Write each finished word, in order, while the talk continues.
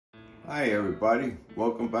Hi everybody,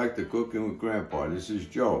 welcome back to Cooking with Grandpa. This is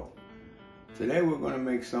Joe. Today we're going to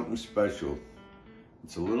make something special.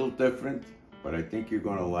 It's a little different, but I think you're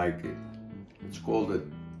going to like it. It's called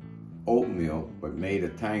an oatmeal, but made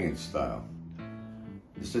Italian style.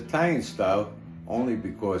 It's Italian style only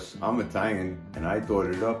because I'm Italian and I thought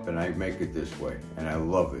it up and I make it this way, and I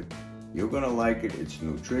love it. You're going to like it. It's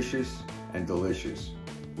nutritious and delicious.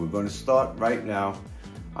 We're going to start right now.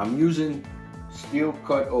 I'm using steel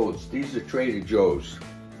cut oats. These are Trader Joe's.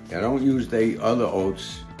 I don't use the other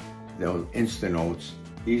oats, they're instant oats.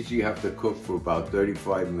 These you have to cook for about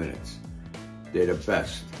 35 minutes. They're the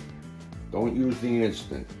best. Don't use the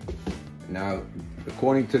instant. Now,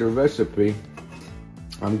 according to the recipe,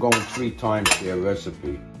 I'm going 3 times their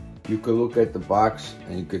recipe. You could look at the box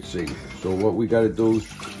and you could see. So what we got to do is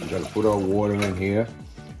we got to put our water in here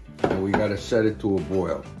and we got to set it to a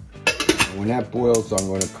boil. And when that boils, I'm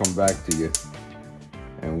going to come back to you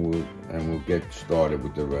and we'll get started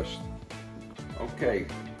with the rest. Okay,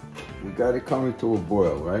 we got it coming to a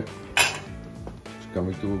boil, right? It's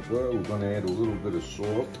coming to a boil. We're going to add a little bit of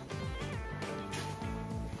salt,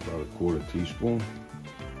 about 1/4 teaspoon.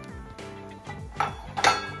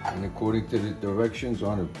 And according to the directions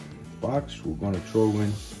on the box, we're going to throw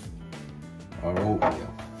in our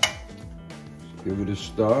oatmeal. So give it a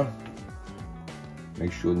stir.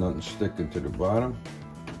 Make sure nothing's sticking to the bottom.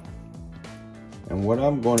 And what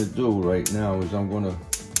I'm going to do right now is I'm going to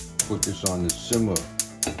put this on the simmer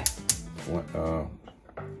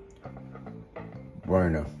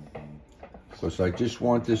burner, because I just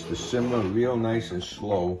want this to simmer real nice and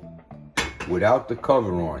slow without the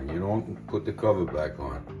cover on. You don't put the cover back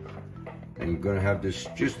on. And you're going to have this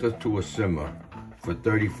just to a simmer for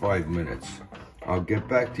 35 minutes. I'll get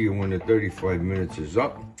back to you when the 35 minutes is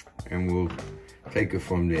up and we'll take it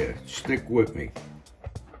from there. Stick with me.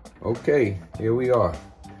 Okay, here we are.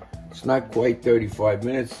 It's not quite 35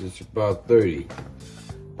 minutes, it's about 30.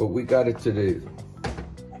 But we got it to the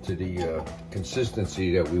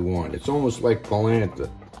consistency that we want. It's almost like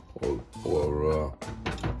polenta or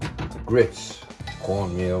grits,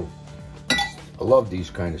 cornmeal. I love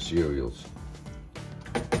these kind of cereals.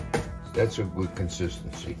 That's a good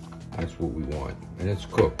consistency. That's what we want, and it's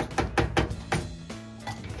cooked.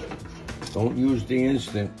 Don't use the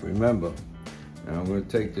instant, remember. Now I'm going to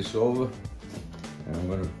take this over and I'm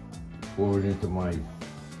going to pour it into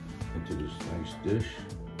this nice dish.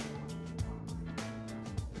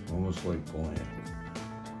 Almost like polenta.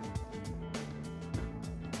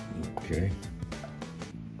 Okay.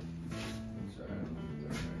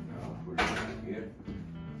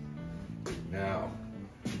 Now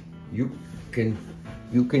you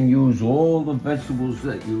can use all the vegetables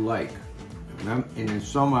that you like. And in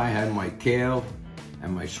summer I had my kale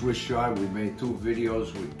and my Swiss chard. We made 2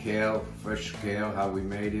 videos with kale, fresh kale, how we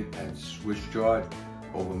made it, and Swiss chard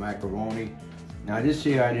over macaroni. Now this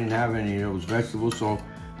year I didn't have any of those vegetables, so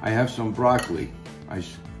I have some broccoli.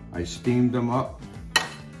 I steamed them up,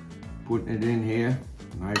 putting it in here,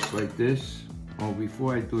 nice like this. Oh,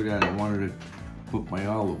 before I do that, I wanted to put my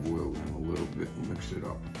olive oil in a little bit and mix it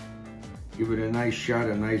up. Give it a nice shot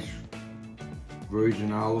of nice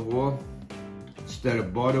virgin olive oil. Instead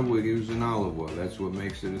of butter, we're using olive oil. That's what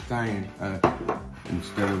makes it Italian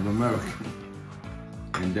instead of American.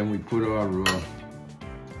 And then we put our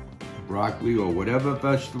broccoli or whatever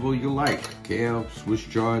vegetable you like. Kale, Swiss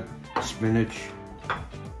chard, spinach.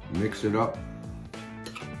 Mix it up.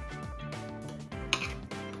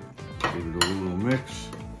 Give it a little mix.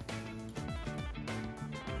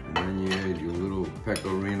 And then you add your little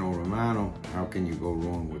pecorino romano. How can you go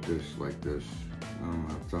wrong with this like this? I'm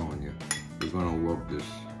not telling you. You're gonna love this.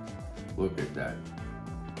 Look at that.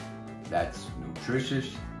 That's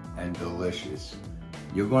nutritious and delicious.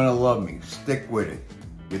 You're gonna love me. Stick with it.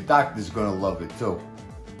 Your doctor's gonna love it too.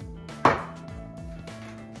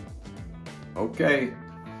 Okay.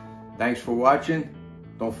 Thanks for watching.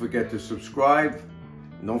 Don't forget to subscribe.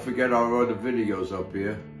 Don't forget our other videos up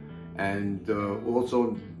here. And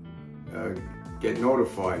also get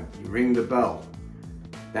notified. Ring the bell.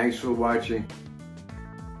 Thanks for watching.